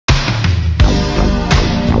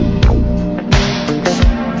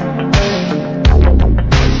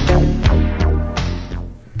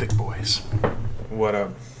What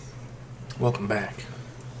up? Welcome back.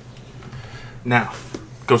 Now,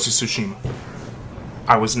 Ghost of Tsushima.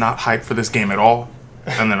 I was not hyped for this game at all.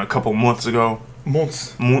 And then a couple months ago...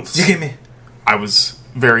 Months. You get me? I was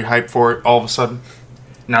very hyped for it all of a sudden.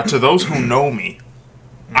 Now, to those who know me,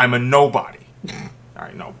 I'm a nobody.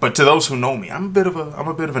 Alright, no. But to those who know me, I'm a bit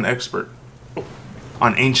of an expert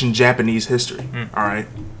on ancient Japanese history. Alright?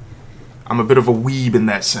 I'm a bit of a weeb in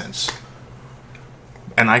that sense.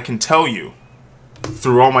 And I can tell you,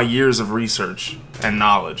 through all my years of research and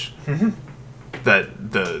knowledge,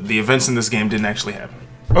 that the events in this game didn't actually happen.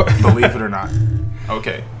 Believe it or not.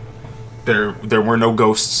 Okay. There were no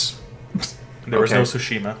ghosts. There was no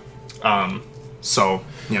Tsushima. So,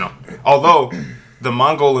 you know, although the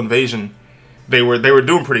Mongol invasion, they were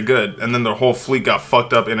doing pretty good, and then their whole fleet got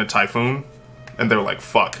fucked up in a typhoon, and they were like,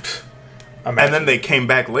 fuck. And then they came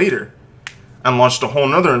back later and launched a whole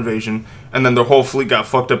nother invasion, and then their whole fleet got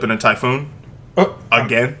fucked up in a typhoon.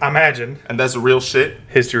 Again. Imagine. And that's real shit.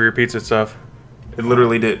 History repeats itself. It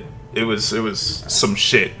literally did. It was some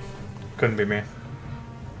shit. Couldn't be me.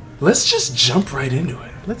 Let's just jump right into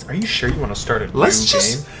it. Are you sure you want to start a new game? Are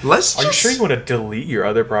you sure you want to delete your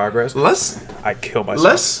other progress? I kill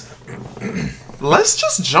myself. Let's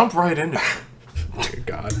just jump right into it. Dear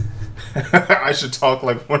God. I should talk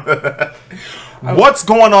like one of the... What's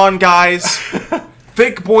going on, guys?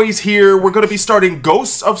 THICCBOIS here. We're going to be starting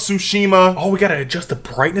Ghosts of Tsushima. Oh, we got to adjust the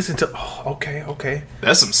brightness until... Oh, okay.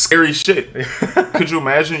 That's some scary shit. Could you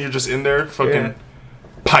imagine you're just in there fucking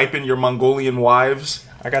piping your Mongolian wives?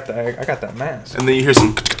 I got that mask. And then you hear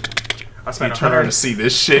some... I spent you turn around to see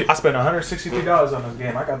this shit. I spent $163 on this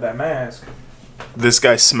game. I got that mask. This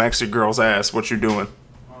guy smacks your girl's ass. What you doing?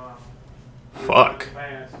 Fuck.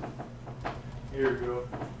 Here we go.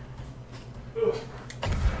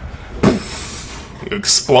 You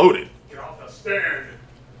exploded. Get off the stand.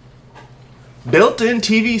 Built-in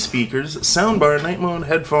TV speakers, soundbar, night mode,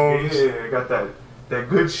 headphones. Yeah, I got that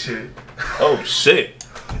good shit. Oh shit.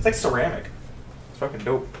 It's like ceramic. It's fucking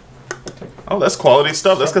dope. Oh, that's quality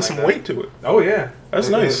stuff. That's got some weight to it. Oh yeah. That's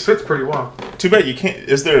nice. It fits pretty well. Too bad you can't...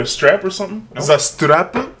 Is there a strap or something? Nope. Is that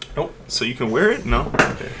strap? Nope. So you can wear it? No?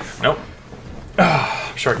 Okay. Nope.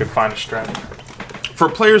 I'm sure I could find a strap. For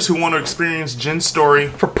players who want to experience Jin's story.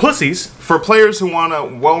 For pussies. For players who want a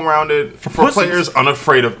well-rounded... For players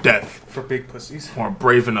unafraid of death. For big pussies. Who are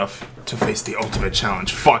brave enough to face the ultimate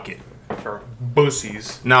challenge. Fuck it. For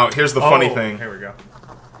bussies. Now, here's the funny thing. Here we go.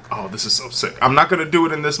 Oh, this is so sick. I'm not going to do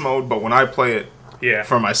it in this mode, but when I play it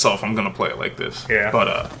for myself, I'm going to play it like this. Yeah.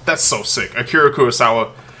 But that's so sick. Akira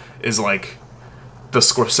Kurosawa is like the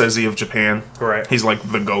Scorsese of Japan. Right. He's like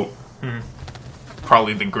the GOAT.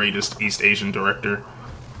 Probably the greatest East Asian director.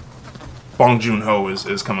 Bong Joon-ho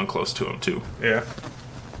is coming close to him, too. Yeah.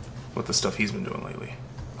 With the stuff he's been doing lately.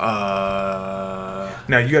 Now,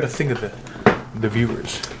 you got to think of the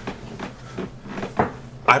viewers.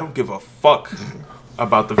 I don't give a fuck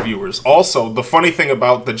about the viewers. Also, the funny thing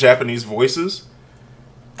about the Japanese voices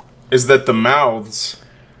is that the mouths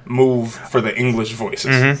move for the English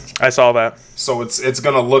voices. I saw that. So it's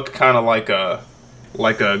gonna look kind of like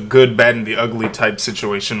a good, bad, and the ugly type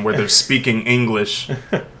situation where they're speaking English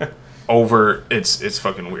over. It's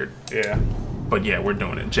fucking weird. Yeah. But yeah, we're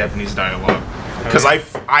doing it. Japanese dialogue. Because I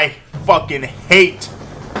fucking hate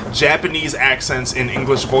Japanese accents in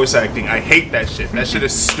English voice acting. I hate that shit. That shit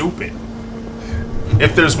is stupid.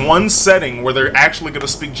 If there's one setting where they're actually gonna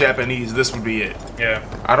speak Japanese, this would be it. Yeah.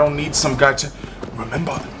 I don't need some guy to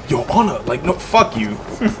remember your honor. Like, no, fuck you.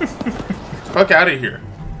 Fuck out of here.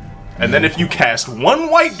 And then if you cast one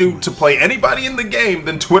white dude to play anybody in the game,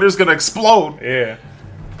 then Twitter's gonna explode. Yeah.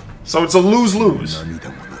 So it's a lose-lose.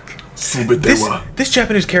 This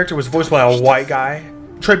Japanese character was voiced by a white guy.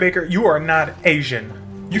 Troy Baker, you are not Asian.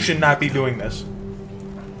 You should not be doing this.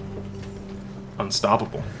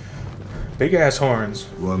 Unstoppable. Big ass horns.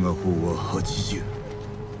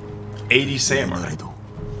 80 samurai.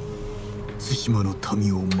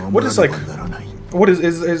 What is like? What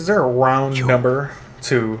is there a round number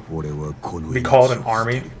to be called an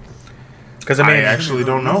army? Because I actually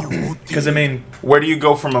don't know. Because where do you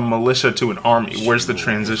go from a militia to an army? Where's the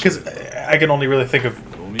transition? Because I can only really think of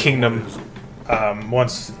Kingdom.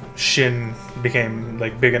 Once Shin became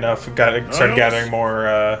like big enough, started gathering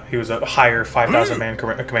more. He was a higher 5,000 man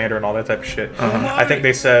commander and all that type of shit. I think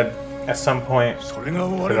they said at some point, they're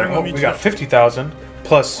like, oh, we got 50,000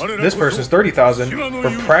 plus this person's 30,000.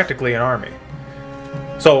 We're practically an army.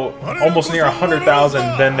 So almost near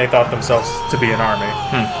 100,000. Then they thought themselves to be an army.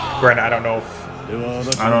 Granted, I don't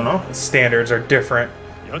know if standards are different,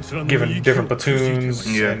 given different platoons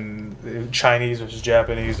and Chinese versus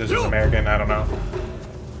Japanese versus American. I don't know.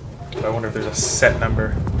 I wonder if there's a set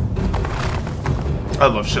number. I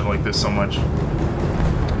love shit like this so much.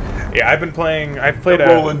 Yeah, I've been playing. I've played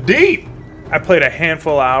rolling deep. I played a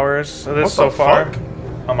handful of hours of this What so the far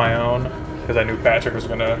fuck? on my own because I knew Patrick was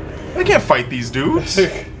gonna They can't fight these dudes.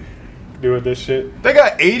 doing this shit. They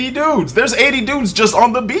got 80 dudes. There's 80 dudes just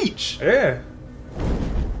on the beach. Yeah,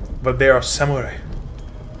 but they are samurai.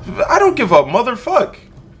 I don't give up, motherfuck.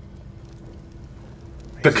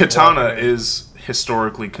 The katana is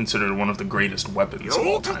historically considered one of the greatest weapons of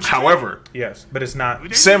all time. However, Yes, but it's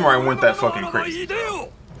not. samurai weren't that fucking crazy.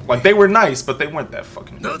 Like, they were nice, but they weren't that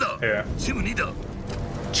fucking crazy. Yeah.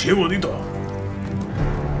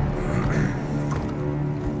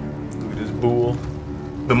 Look at this bull.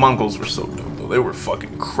 The Mongols were so dope, though. They were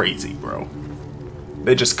fucking crazy, bro.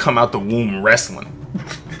 They just come out the womb wrestling.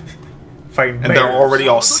 Fighting And they're bears. already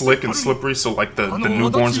all slick and slippery, so like the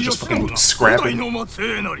newborns are just fucking scrapping.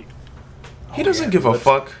 He doesn't give a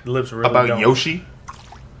fuck The lips really about don't. Yoshi.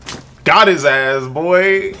 Got his ass,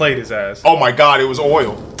 boy. Played his ass. Oh my god, it was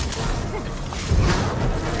oil.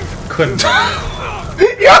 Couldn't.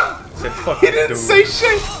 Yeah, Said, fuck he this didn't dude. say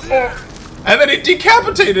shit. And then he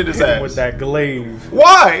decapitated his ass. With that glaive.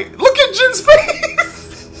 Why? Look at Jin's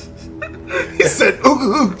face. He said,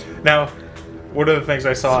 ooh. Now, one of the things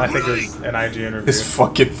I saw, I think it was an IG interview. His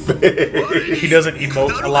fucking face. He doesn't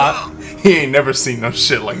emote a lot. He ain't never seen no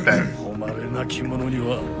shit like that. Oh,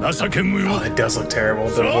 it does look terrible.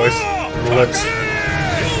 The voice, the lips.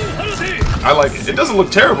 I like it. It doesn't look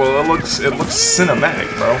terrible. It looks cinematic,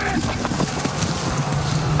 bro.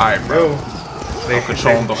 Alright, bro. They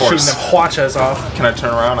controlling the horse. Shooting them huachas off. Can I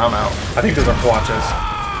turn around? I'm out. I think those are huachas.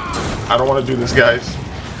 I don't want to do this, guys.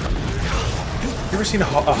 You ever seen a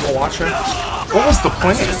huacha? What was the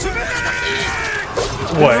plan?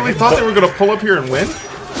 What? You really thought they were gonna pull up here and win?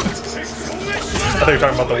 I thought you were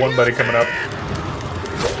talking about the one buddy coming up.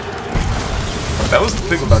 That was the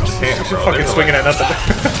thing about Japan, bro. You're fucking swinging at nothing.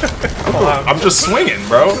 I'm just swinging,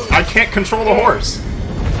 bro. I can't control the horse.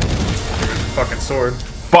 Fucking sword.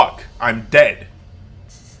 Fuck. I'm dead.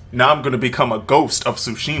 Now I'm gonna become a ghost of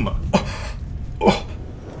Tsushima.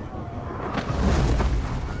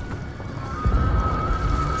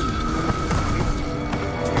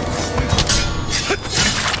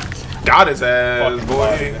 Got his ass, Fucking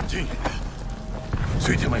boy.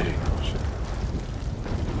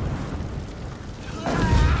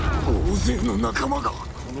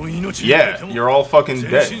 Yeah, you're all fucking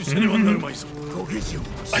dead.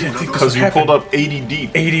 Because you pulled up 80 deep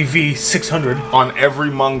ADV 600. on every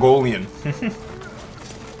Mongolian.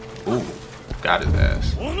 Ooh, got his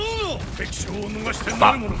ass.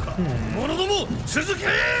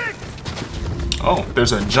 Oh,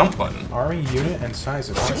 there's a jump button. Army unit and size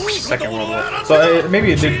of Second World War. So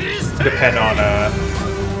maybe it did depend on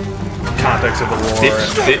context of the war Bitch, and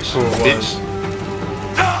bitch, who it was. bitch.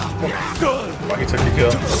 Fuck, he took your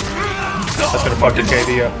kill. That's gonna fuck your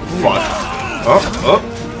KD up. Fuck. Up.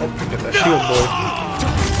 Oh, get that shield, boy.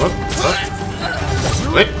 Up.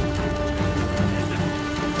 Wait.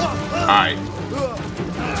 Alright.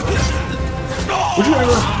 Would you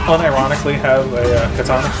ever unironically have a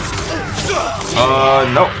katana?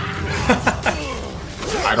 No.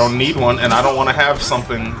 I don't need one, and I don't want to have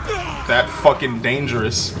something that fucking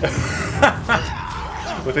dangerous.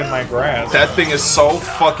 Within my grasp. That thing is so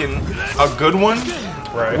fucking a good one.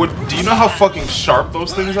 Right. Do you know how fucking sharp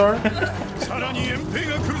those things are?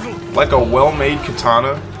 Like a well-made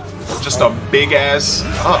katana, just a big ass.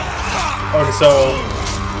 Okay, so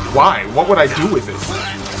Why? What would I do with it?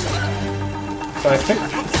 I think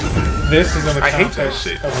this is in the I hate that context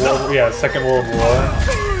shit. of Second World War.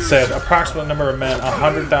 Said approximate number of men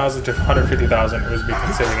 100,000 to 150,000 was be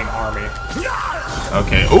considered an army.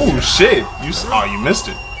 Okay. Oh shit! You missed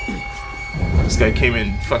it. This guy came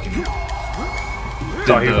in fucking.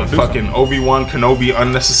 Did the fucking Obi-Wan Kenobi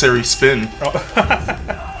unnecessary spin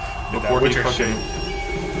before he Witcher fucking. shit.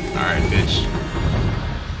 All right, bitch.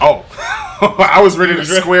 Oh, I was ready to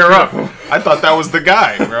square up. I thought that was the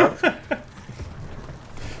guy, bro.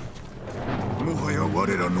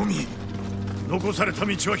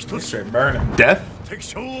 Straight burning. Death?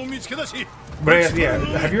 But yeah,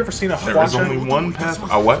 have you ever seen a There is only huacha? one path.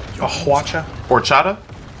 A what? A huacha? Horchata?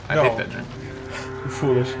 I No. hate that drink. You're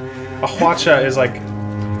foolish. A huacha is like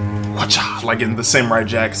Wacha, like in the Samurai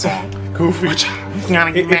Jack song. goofy. It's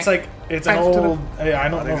It's an old. I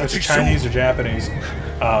don't know if it's Chinese or Japanese,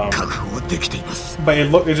 but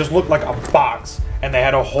it just looked like a box, and they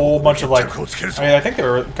had a whole bunch of like. I mean, I think they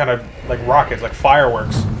were kind of like rockets, like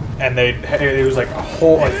fireworks, and it was like a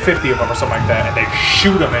whole 50 of them or something like that, and they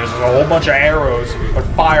shoot them, and there's a whole bunch of arrows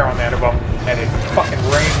with fire on the end of them, and it fucking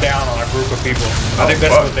rained down on a group of people. I think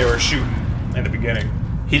that's what they were shooting in the beginning.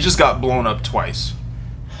 He just got blown up twice.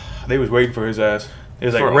 They was waiting for his ass. It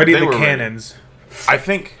was like, ready the cannons. Ready. I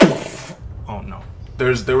think... Oh, no.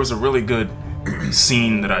 There was a really good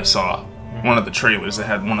scene that I saw. One of the trailers that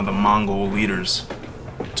had one of the Mongol leaders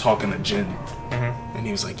talking to Jin. And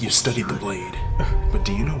he was like, you studied the blade. But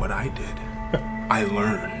do you know what I did? I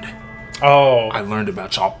learned. Oh. I learned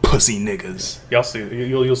about y'all pussy niggas. Y'all see it.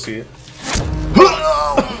 You'll see it. Fuck!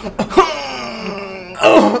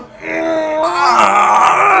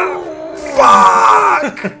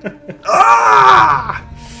 Ah!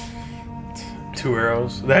 2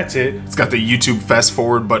 arrows. That's it. It's got the YouTube fast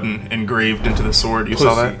forward button engraved into the sword. You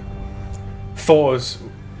saw that? Thor's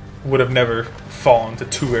would have never fallen to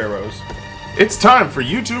 2 arrows. It's time for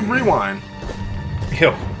YouTube Rewind.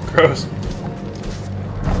 Ew, gross.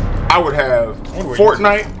 I would have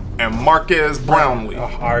Fortnite and Marquez Brownlee.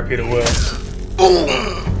 Oh, R.I.P. to Will. Boom!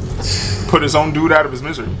 Put his own dude out of his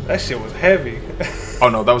misery. That shit was heavy. Oh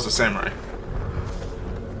no, that was a samurai.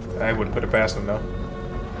 I wouldn't put it past him though.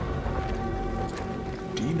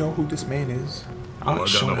 Do you know who this man is? I'm gonna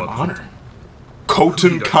show him honor.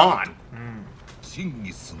 Khotan Khan.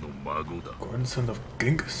 Grandson of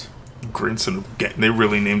Genghis. Grandson of Genghis. They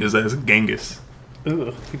really named his ass Genghis.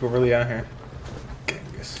 Ugh, people really out here.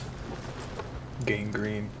 Genghis.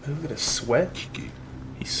 Gangrene. Look at the sweat.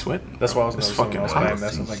 He's sweating. That's why I was fucking hot. I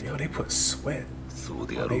was like, yo, they put sweat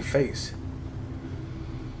on their face.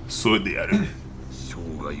 So they are.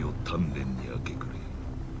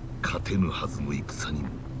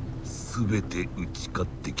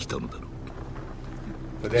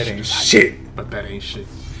 But that ain't shit. But that ain't shit.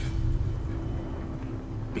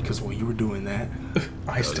 Because while you were doing that,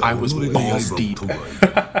 I was balls deep.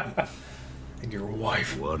 And your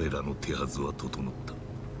wife.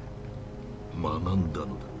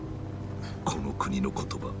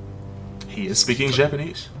 He is speaking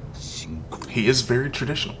Japanese. He is very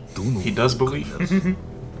traditional. He does believe.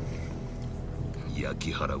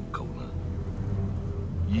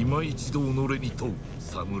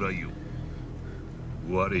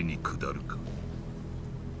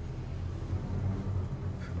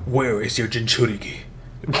 Where is your Jinchuriki?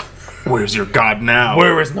 Where's your god now?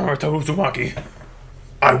 Where is Naruto Uzumaki?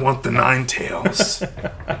 I want the 9 tails.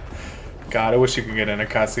 God, I wish you could get an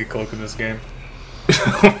Akatsuki cloak in this game.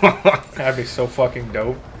 That'd be so fucking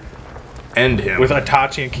dope. End him. With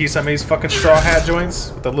Itachi and Kisame's fucking straw hat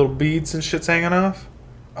joints with the little beads and shit's hanging off.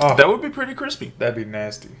 Oh, that would be pretty crispy. That'd be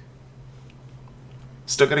nasty.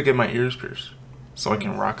 Still gotta get my ears pierced so I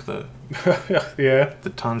can rock the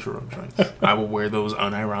the Tanjiro joints. I will wear those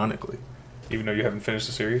unironically. Even though you haven't finished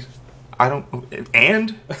the series? I don't...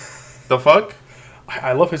 And? The fuck?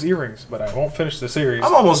 I love his earrings, but I won't finish the series.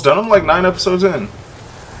 I'm almost done. I'm like 9 episodes in.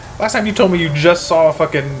 Last time you told me you just saw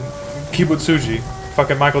fucking Kibutsuji.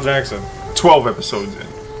 Fucking Michael Jackson. 12 episodes in.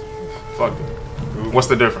 Fuck it. What's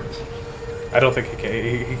the difference? I don't think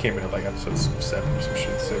he came in at like episode 7 or some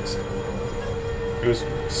shit, 6. It was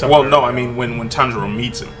somewhere. Well, no, I mean when Tanjiro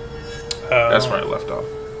meets him. That's where I left off.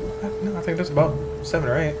 No, I think that's about 7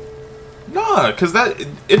 or 8. Nah, because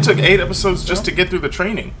it took 8 episodes just to get through the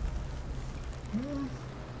training.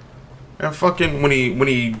 And fucking when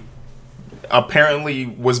he apparently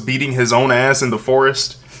was beating his own ass in the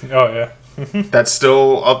forest. Oh yeah. That's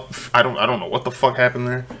still up. I don't know what the fuck happened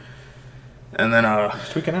there. And then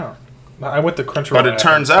tweaking out. I went to Crunchyroll. But it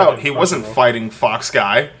turns out he wasn't fighting Fox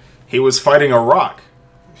Guy. He was fighting a rock.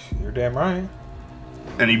 You're damn right.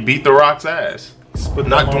 And he beat the rock's ass.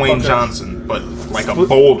 Not Dwayne Johnson, but like a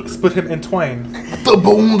boulder. Split him in twain. The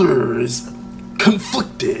boulder is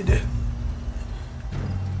conflicted.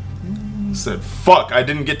 Said, fuck, I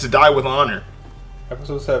didn't get to die with honor.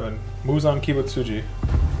 Episode 7. Muzan Kibutsuji.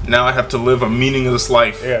 Now I have to live a meaningless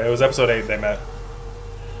life. Yeah, it was episode 8 they met.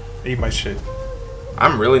 Eat my shit.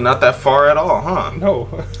 I'm really not that far at all, huh? No.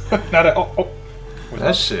 Not at all. Oh.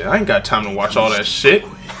 That shit, I ain't got time to watch all that shit.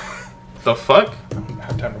 The fuck? I don't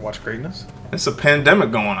have time to watch greatness. It's a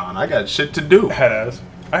pandemic going on. I got shit to do. Headass.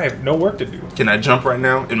 I have no work to do. Can I jump right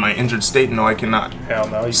now in my injured state? No, I cannot. Hell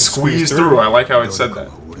no. You can squeeze through. I like how it said that.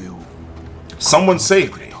 Someone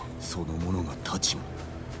save me.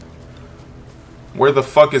 Where the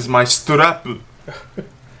fuck is my strap?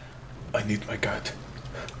 I need my gut.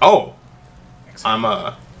 Oh. I'm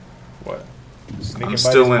What? I'm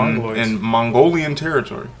still in Mongolian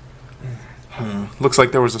territory. Looks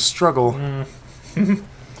like there was a struggle.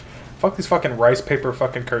 Fuck these fucking rice paper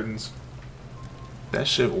fucking curtains. That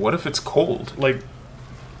shit, what if it's cold? Like,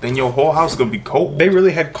 then your whole house gonna be cold. They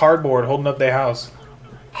really had cardboard holding up their house.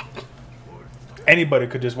 Anybody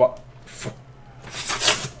could just walk.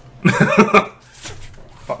 Right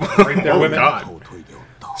there, Oh women. God!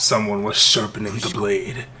 Someone was sharpening the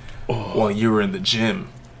blade while you were in the gym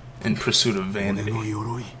in pursuit of vanity.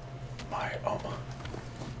 My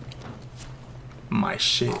My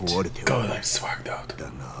shit. God, I'm swagged out.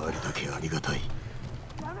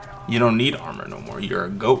 You don't need armor no more. You're a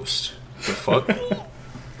ghost. The fuck?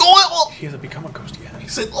 He hasn't become a ghost yet. He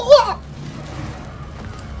said,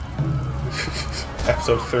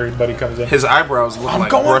 Episode 3, buddy comes in. his eyebrows look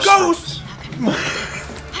like going brush ghost! strokes.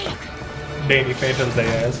 Danny Phantoms they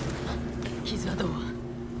as.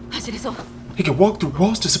 He could walk through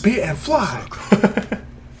walls, disappear, and fly.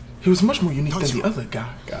 He was much more unique than the other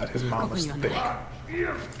guy. God, his mom was thick.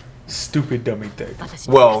 Stupid dummy thick.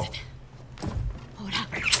 Well,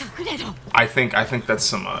 I think that's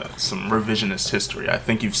some revisionist history. I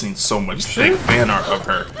think you've seen so much thick fan art of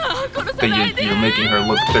her that you're making her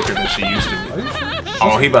look thicker than she used to be.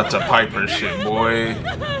 Oh, he about to pipe her shit, boy.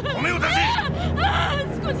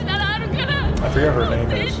 I forget her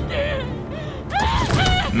name is.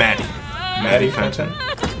 Maddie Fenton.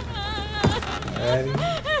 Maddie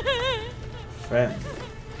Fenton.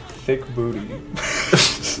 Thick booty.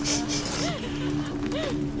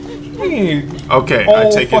 Okay, I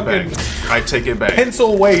take it back. I take it back.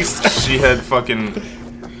 Pencil waist. She had fucking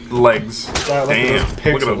legs. God, look at those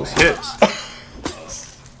Damn, look at those hips.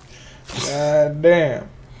 God damn.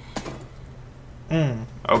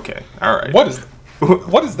 Okay, all right. What is that?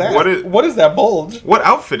 What is that bulge? What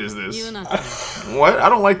outfit is this? What? I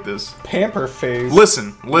don't like this. Pamper phase.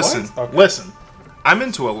 Listen. Okay. Listen. I'm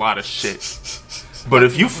into a lot of shit. But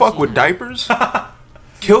if you fuck with diapers,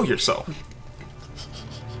 kill yourself.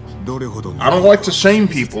 I don't like to shame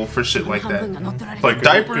people for shit like that. Like,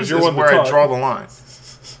 diapers is where I draw the line.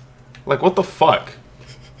 Like, what the fuck?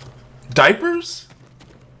 Diapers?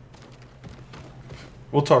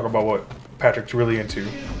 We'll talk about what Patrick's really into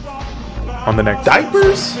on the next.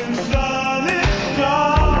 Diapers?